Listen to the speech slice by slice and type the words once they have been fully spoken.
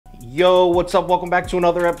Yo, what's up? Welcome back to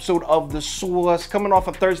another episode of The Sauce. Coming off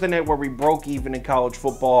a Thursday night where we broke even in college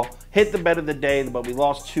football, hit the bet of the day, but we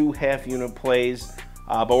lost 2 half-unit plays.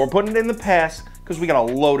 But we're putting it in the past because we got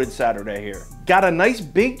a loaded Saturday here. Got a nice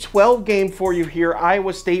Big 12 game for you here,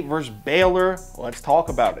 Iowa State versus Baylor. Let's talk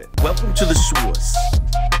about it. Welcome to The Sauce.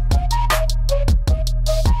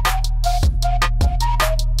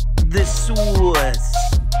 The Sauce.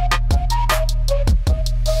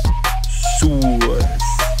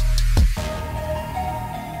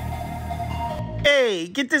 Hey,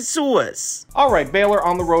 get the sauce. All right, Baylor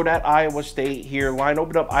on the road at Iowa State here. Line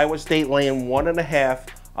opened up Iowa State laying 1.5.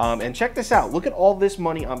 And check this out. Look at all this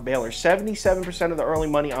money on Baylor. 77% of the early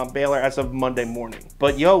money on Baylor as of Monday morning.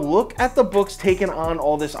 But yo, look at the books taking on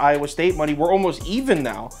all this Iowa State money. We're almost even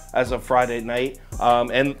now as of Friday night.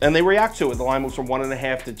 And they react to it. The line moves from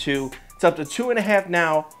 1.5 to 2. It's up to 2.5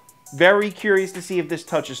 now. Very curious to see if this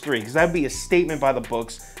touches 3, because that'd be a statement by the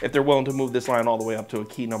books if they're willing to move this line all the way up to a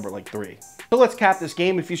key number like 3. So let's cap this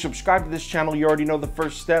game. If you subscribe to this channel, you already know the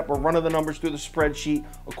first step. We're running the numbers through the spreadsheet.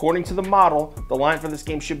 According to the model, the line for this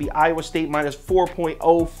game should be Iowa State minus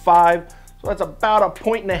 4.05. So that's about a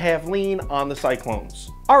 1.5 lean on the Cyclones.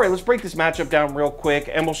 All right, let's break this matchup down real quick,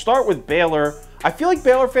 and we'll start with Baylor. I feel like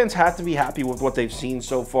Baylor fans have to be happy with what they've seen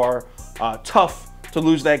so far. Tough to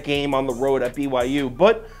lose that game on the road at BYU,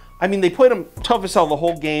 but I mean, they played them tough as hell the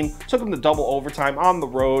whole game, took them to double overtime on the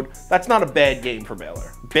road. That's not a bad game for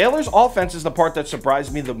Baylor. Baylor's offense is the part that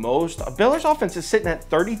surprised me the most. Baylor's offense is sitting at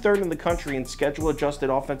 33rd in the country in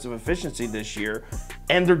schedule-adjusted offensive efficiency this year,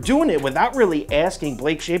 and they're doing it without really asking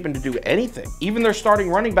Blake Shapen to do anything. Even their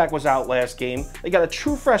starting running back was out last game. They got a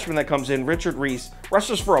true freshman that comes in, Richard Reese,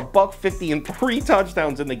 rushes for $150 and 3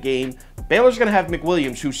 touchdowns in the game. Baylor's going to have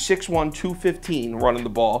McWilliams, who's 6'1", 215, running the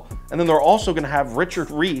ball. And then they're also going to have Richard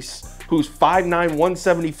Reese, who's 5'9",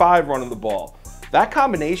 175, running the ball. That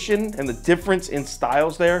combination and the difference in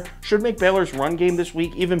styles there should make Baylor's run game this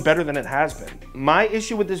week even better than it has been. My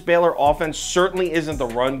issue with this Baylor offense certainly isn't the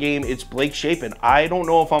run game, it's Blake Shapen. I don't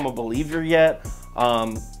know if I'm a believer yet.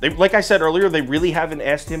 Like I said earlier, they really haven't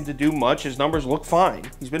asked him to do much. His numbers look fine.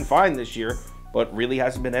 He's been fine this year, but really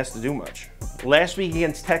hasn't been asked to do much. Last week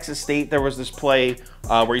against Texas State, there was this play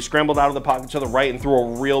where he scrambled out of the pocket to the right and threw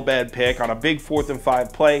a real bad pick on a big 4th and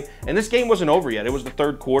 5 play. And this game wasn't over yet. It was the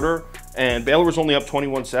 3rd quarter, and Baylor was only up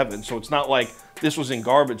 21-7. So it's not like this was in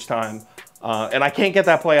garbage time. And I can't get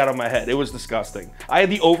that play out of my head. It was disgusting. I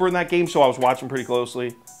had the over in that game, so I was watching pretty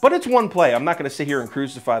closely. But it's one play. I'm not going to sit here and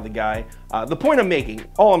crucify the guy. The point I'm making,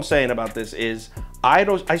 all I'm saying about this is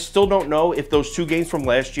I still don't know if those 2 games from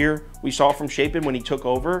last year we saw from Shapen when he took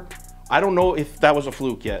over, I don't know if that was a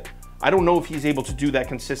fluke yet. I don't know if he's able to do that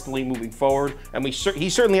consistently moving forward, and he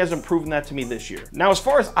certainly hasn't proven that to me this year. Now, as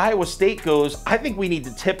far as Iowa State goes, I think we need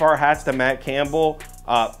to tip our hats to Matt Campbell.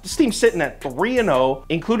 This team's sitting at 3-0,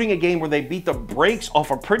 including a game where they beat the brakes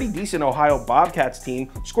off a pretty decent Ohio Bobcats team.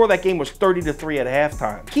 Score of that game was 30-3 at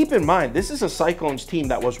halftime. Keep in mind, this is a Cyclones team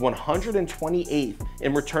that was 128th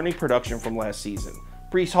in returning production from last season.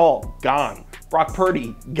 Breece Hall, gone. Brock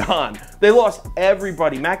Purdy, gone. They lost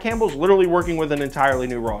everybody. Matt Campbell's literally working with an entirely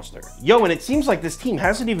new roster. Yo, and it seems like this team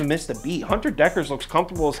hasn't even missed a beat. Hunter Dekkers looks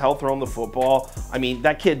comfortable as hell throwing the football. I mean,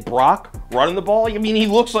 that kid Brock running the ball, I mean, he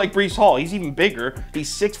looks like Breece Hall. He's even bigger.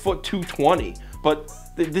 He's 6'2", 220. But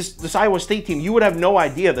this Iowa State team, you would have no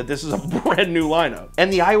idea that this is a brand new lineup.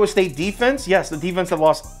 And the Iowa State defense, yes, the defense that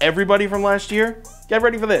lost everybody from last year. Get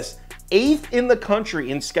ready for this. 8th in the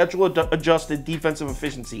country in schedule-adjusted defensive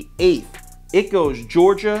efficiency. 8th. It goes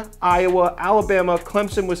Georgia, Iowa, Alabama,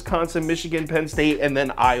 Clemson, Wisconsin, Michigan, Penn State, and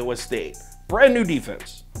then Iowa State. Brand new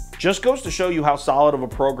defense. Just goes to show you how solid of a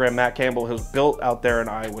program Matt Campbell has built out there in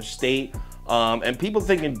Iowa State. And people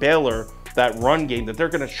think in Baylor, that run game, that they're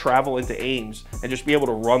going to travel into Ames and just be able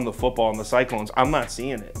to run the football on the Cyclones. I'm not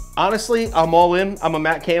seeing it. Honestly, I'm all in. I'm a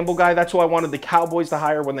Matt Campbell guy. That's who I wanted the Cowboys to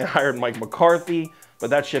hire when they hired Mike McCarthy. But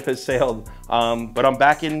that ship has sailed. But I'm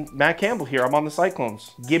back in Matt Campbell here. I'm on the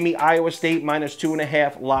Cyclones. Give me Iowa State minus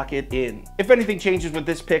 2.5. Lock it in. If anything changes with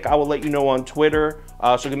this pick, I will let you know on Twitter.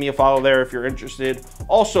 So give me a follow there if you're interested.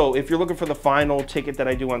 Also, if you're looking for the final ticket that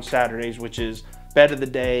I do on Saturdays, which is bet of the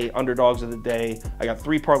day, underdogs of the day. I got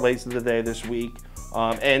 3 parlays of the day this week.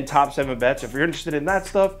 And top 7 bets. If you're interested in that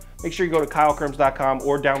stuff, make sure you go to KyleKirms.com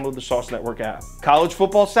or download the Sauce Network app. College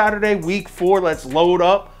football Saturday, week 4. Let's load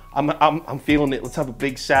up. I'm feeling it. Let's have a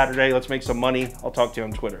big Saturday. Let's make some money. I'll talk to you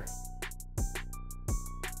on Twitter.